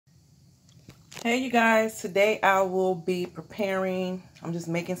Hey you guys, today I will be preparing, I'm just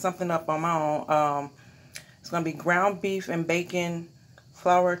making something up on my own. It's going to be ground beef and bacon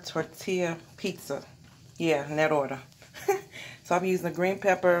flour tortilla pizza. Yeah, in that order. So I'll be using the green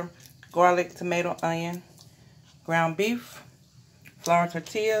pepper, garlic, tomato, onion, ground beef, flour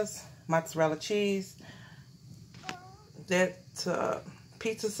tortillas, mozzarella cheese, that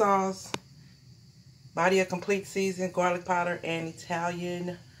pizza sauce, body of complete season, garlic powder, and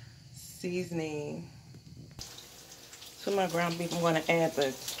Italian seasoning. To my ground beef, I'm going to add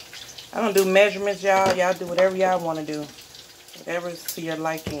I don't do measurements, y'all. Y'all do whatever y'all want to do. Whatever's to your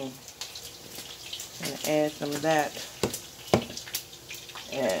liking. I'm going to add some of that.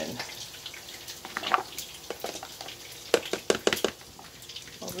 And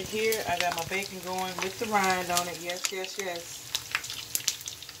over here, I got my bacon going with the rind on it. Yes, yes, yes.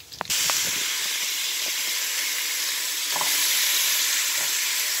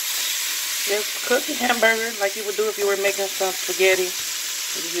 Just cook the hamburger like you would do if you were making some spaghetti.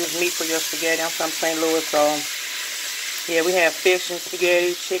 You use meat for your spaghetti. I'm from St. Louis, so yeah, we have fish and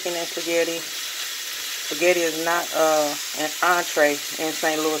spaghetti, chicken and spaghetti. Spaghetti is not an entree in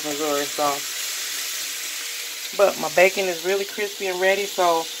St. Louis, Missouri. So, but my bacon is really crispy and ready.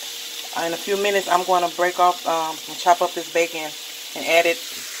 So in a few minutes, I'm going to break off and chop up this bacon and add it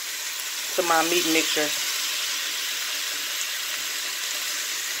to my meat mixture.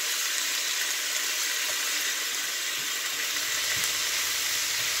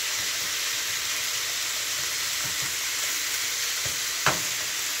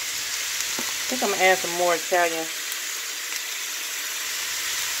 I think I'm going to add some more Italian.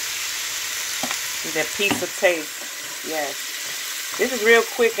 That pizza taste. Yes. This is real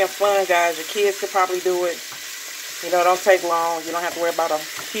quick and fun, guys. Your kids could probably do it. You know, it don't take long. You don't have to worry about a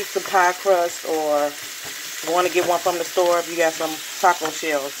pizza pie crust or going to get one from the store if you got some taco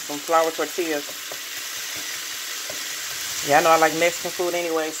shells, some flour tortillas. Yeah, I know I like Mexican food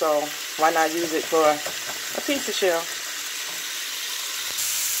anyway, so why not use it for a pizza shell?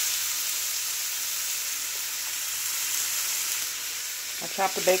 I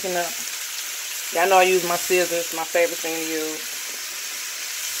chop the bacon up. Y'all know I use my scissors, my favorite thing to use.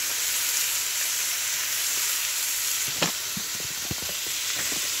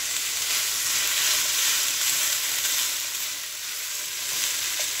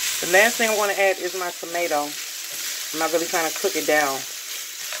 The last thing I want to add is my tomato. I'm not really trying to cook it down.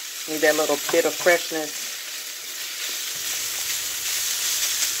 Need that little bit of freshness.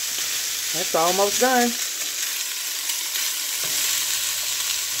 That's almost done.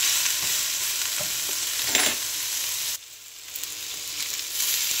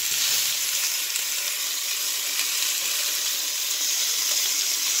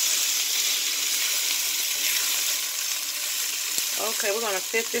 Okay, we're going to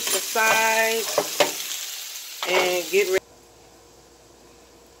set this aside and get ready.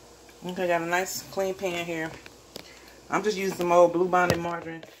 Okay, got a nice clean pan here. I'm just using some old Blue Bonnet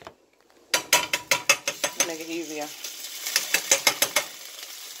margarine to make it easier.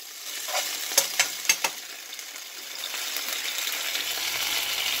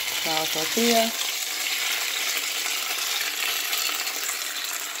 Flour tortilla.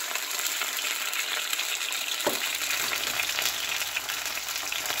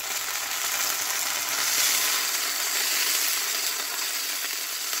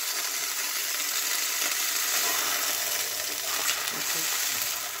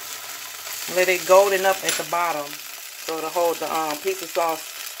 Let it golden up at the bottom so it'll hold the pizza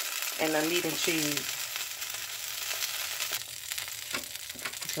sauce and the meat and cheese.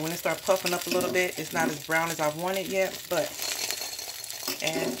 So when it starts puffing up a little bit, it's not as brown as I want it yet, but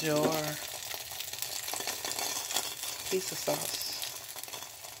add your pizza sauce.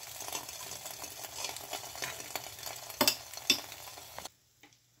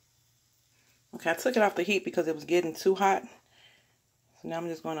 Okay, I took it off the heat because it was getting too hot. So now I'm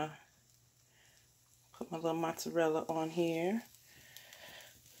just going to put my little mozzarella on here.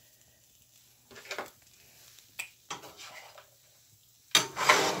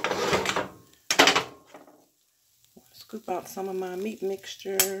 Scoop out some of my meat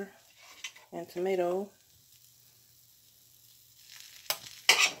mixture and tomato.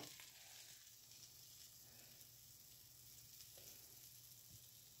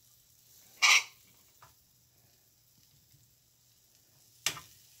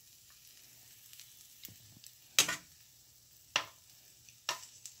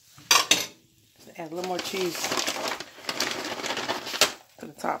 Add a little more cheese to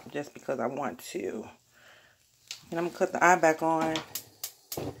the top just because I want to. And I'm going to cut the eye back on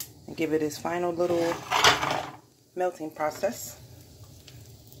and give it its final little melting process.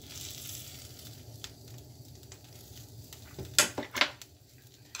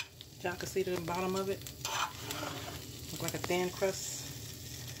 Y'all can see the bottom of it. Look like a thin crust.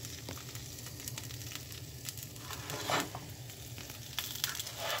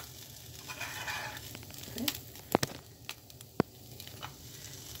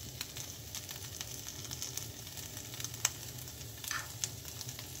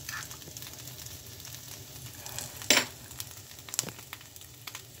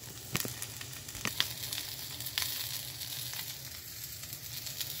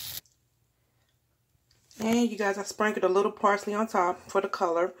 And you guys, I sprinkled a little parsley on top for the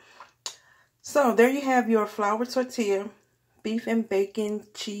color. So there you have your flour tortilla, beef and bacon,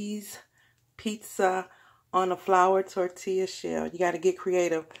 cheese, pizza on a flour tortilla shell. You got to get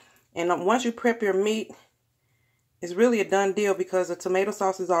creative. And once you prep your meat, it's really a done deal because the tomato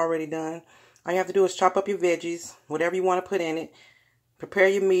sauce is already done. All you have to do is chop up your veggies, whatever you want to put in it. Prepare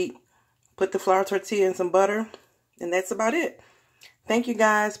your meat, put the flour tortilla in some butter, and that's about it. Thank you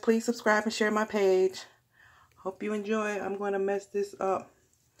guys. Please subscribe and share my page. Hope you enjoy. I'm going to mess this up.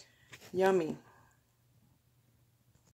 Yummy.